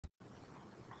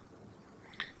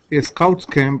A Scouts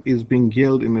camp is being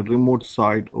held in a remote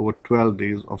site over 12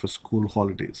 days of a school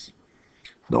holidays.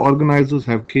 The organizers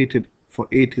have catered for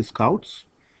 80 scouts.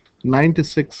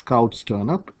 96 scouts turn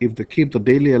up. If they keep the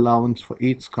daily allowance for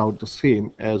each scout the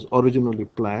same as originally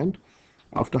planned,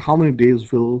 after how many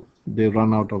days will they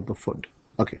run out of the food?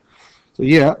 Okay, so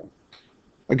yeah,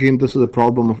 again, this is a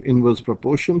problem of inverse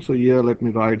proportion. So here, let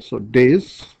me write, so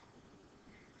days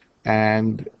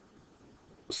and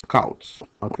scouts,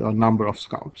 okay, or number of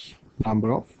scouts.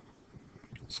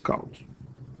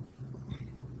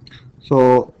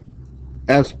 So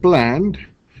as planned,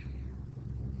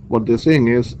 what they're saying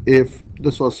is if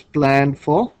this was planned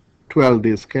for 12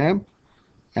 days camp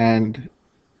and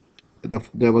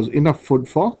there was enough food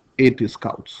for 80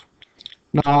 scouts.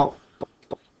 Now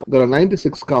there are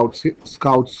 96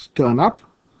 scouts turn up.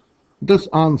 This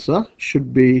answer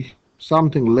should be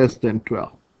something less than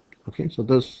 12. Okay, so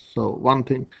one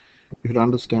thing you should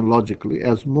understand logically,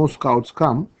 as more scouts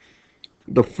come,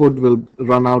 the food will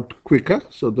run out quicker.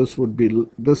 So this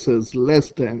is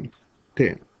less than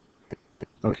 10.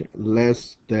 Okay,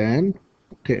 less than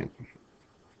 10.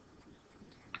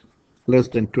 Less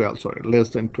than 12, sorry, less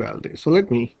than 12 days. So let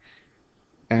me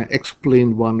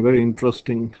explain one very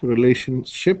interesting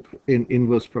relationship in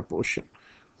inverse proportion.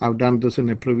 I've done this in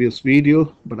a previous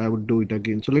video, but I would do it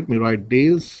again. So let me write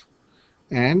days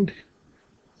and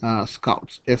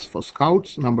scouts. S for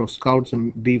scouts, number of scouts,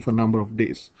 and D for number of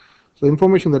days. So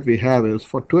information that we have is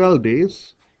for 12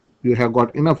 days, you have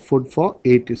got enough food for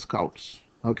 80 scouts.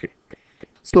 Okay.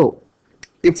 So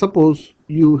if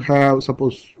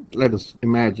let us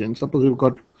imagine, suppose you've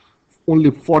got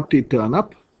only 40 turn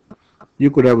up,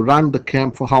 you could have run the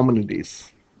camp for how many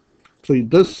days? So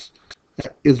this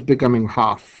is becoming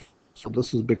half. So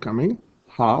this is becoming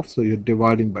half, so you're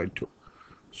dividing by 2.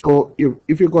 So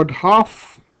if you got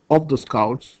half of the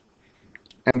scouts,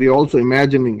 and we're also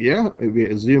imagining,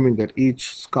 we're assuming that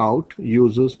each scout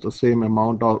uses the same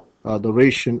amount, or the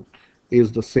ration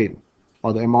is the same,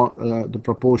 or the amount, the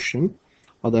proportion,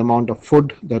 or the amount of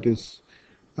food that is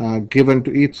given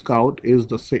to each scout is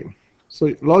the same.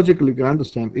 So logically, you can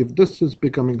understand if this is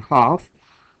becoming half,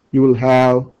 you will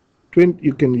have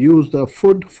you can use the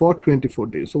food for 24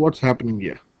 days. So what's happening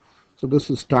here? So this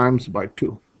is times by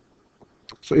 2.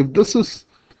 So if this is,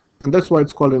 and that's why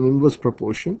it's called an inverse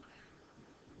proportion.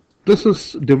 This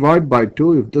is divide by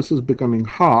 2. If this is becoming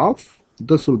half,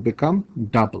 this will become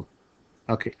double.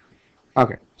 Okay.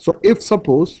 So if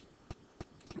suppose,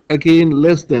 again,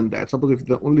 less than that, suppose if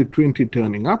there are only 20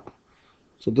 turning up,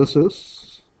 so this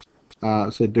is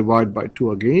say divide by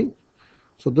 2 again.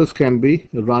 So this can be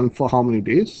run for how many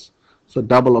days? So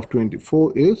double of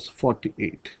 24 is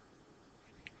 48.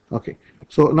 Okay.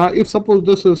 So now if suppose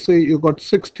this is, say you got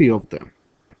 60 of them.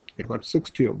 You got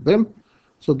 60 of them.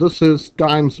 So this is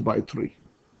times by 3.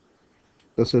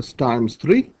 This is times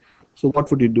 3. So what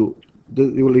would you do?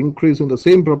 You will increase in the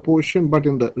same proportion but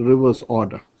in the reverse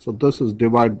order. So this is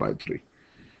divide by 3.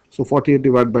 So 48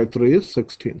 divided by 3 is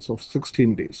 16. So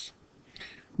 16 days.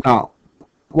 Now,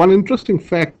 one interesting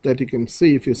fact that you can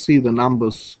see if you see the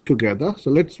numbers together.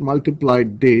 So let's multiply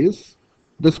days,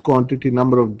 this quantity,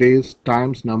 number of days,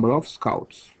 times number of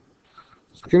scouts.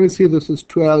 So can you see this is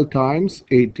 12 times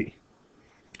 80.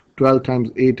 12 times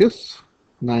 8 is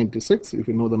 96. If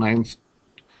you know the 9,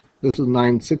 this is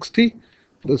 960.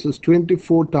 This is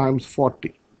 24 times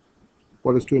 40.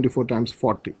 What is 24 times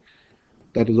 40?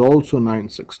 That is also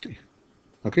 960.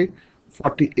 Okay.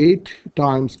 48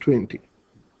 times 20.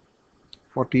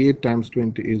 48 times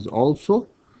 20 is also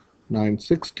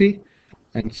 960.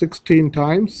 And 16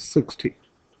 times 60.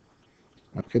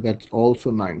 Okay, that's also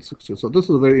 960. So this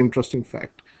is a very interesting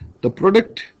fact. The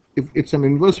product, if it's an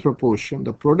inverse proportion,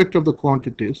 the product of the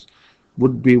quantities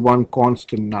would be one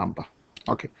constant number.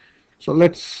 Okay, so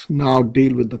let's now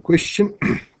deal with the question.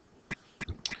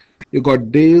 You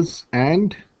got days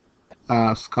and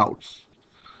scouts.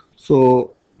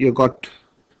 So you got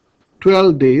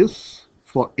 12 days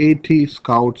for 80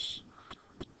 scouts.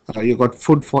 You got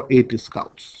food for 80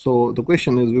 scouts. So the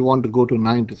question is, we want to go to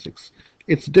 96.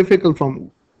 It's difficult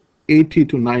from 80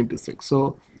 to 96.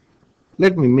 So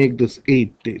let me make this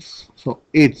 8 days. So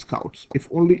 8 scouts. If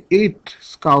only 8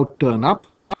 scouts turn up,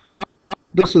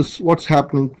 this is what's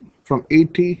happening from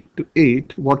 80 to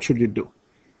 8. What should you do?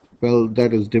 Well,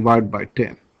 that is divide by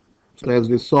 10. So as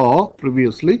we saw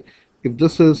previously, if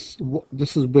this is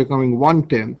becoming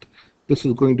 1/10, this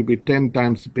is going to be 10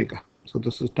 times bigger. So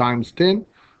this is times 10.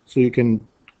 So you can,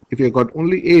 if you've got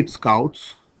only 8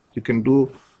 scouts, you can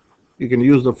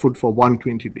use the food for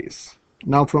 120 days.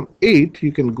 Now from 8,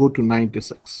 you can go to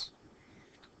 96.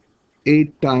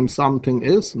 8 times something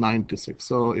is 96.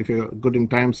 So if you're good in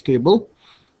times table,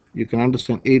 you can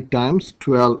understand 8 times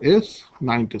 12 is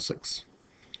 96.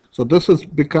 So this is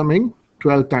becoming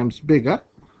 12 times bigger.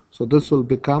 So this will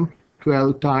become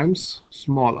 12 times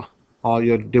smaller, or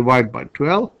you divide by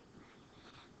 12.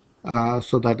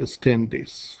 So that is 10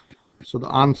 days. So the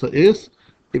answer is,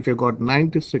 if you got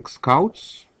 96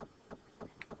 scouts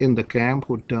in the camp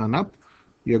who turn up,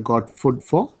 you got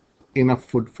enough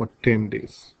food for 10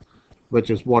 days, which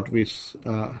is what we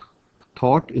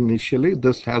thought initially.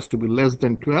 This has to be less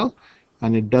than 12,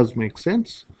 and it does make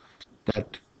sense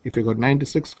that if you got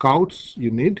 96 scouts,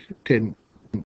 you need 10